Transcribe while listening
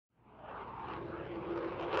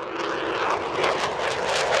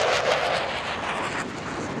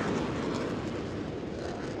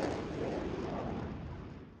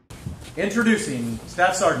Introducing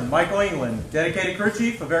Staff Sergeant Michael England, Dedicated Crew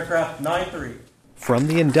Chief of Aircraft 9-3. From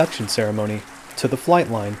the induction ceremony to the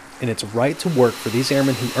flight line, and it's right to work for these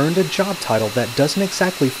airmen who earned a job title that doesn't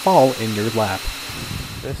exactly fall in your lap.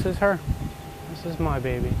 This is her. This is my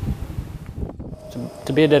baby.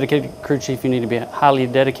 To be a dedicated crew chief, you need to be highly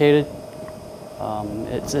dedicated.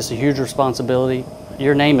 It's a huge responsibility.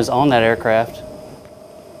 Your name is on that aircraft.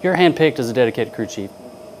 You're handpicked as a dedicated crew chief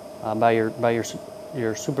by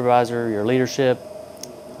your supervisor, your leadership.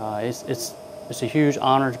 It's a huge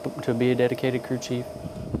honor to be a dedicated crew chief.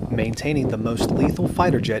 Maintaining the most lethal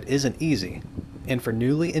fighter jet isn't easy, and for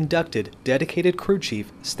newly inducted dedicated crew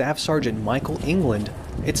chief Staff Sergeant Michael England,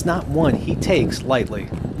 it's not one he takes lightly.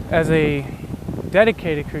 As a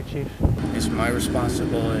dedicated crew chief, it's my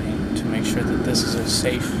responsibility to make sure that this is a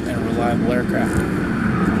safe and reliable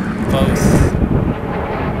aircraft. Both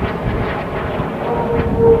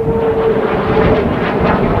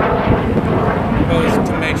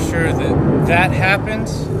to make sure that that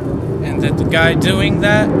happens and that the guy doing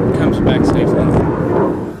that comes back safely.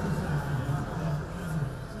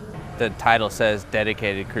 The title says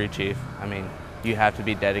dedicated crew chief. I mean, you have to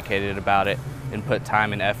be dedicated about it and put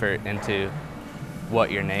time and effort into what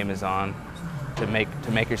your name is on to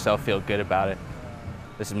make yourself feel good about it.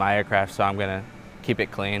 This is my aircraft, so I'm gonna keep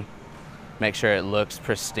it clean, make sure it looks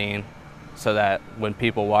pristine, so that when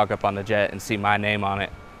people walk up on the jet and see my name on it,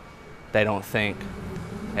 they don't think,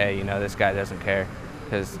 hey, you know, this guy doesn't care,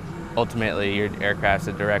 because ultimately your aircraft's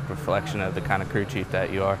a direct reflection of the kind of crew chief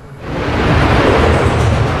that you are.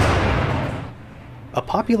 A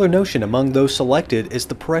popular notion among those selected is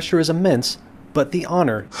the pressure is immense, but the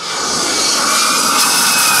honor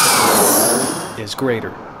is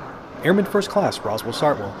greater. Airman First Class Roswell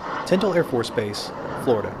Sartwell, Tyndall Air Force Base,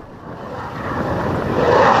 Florida.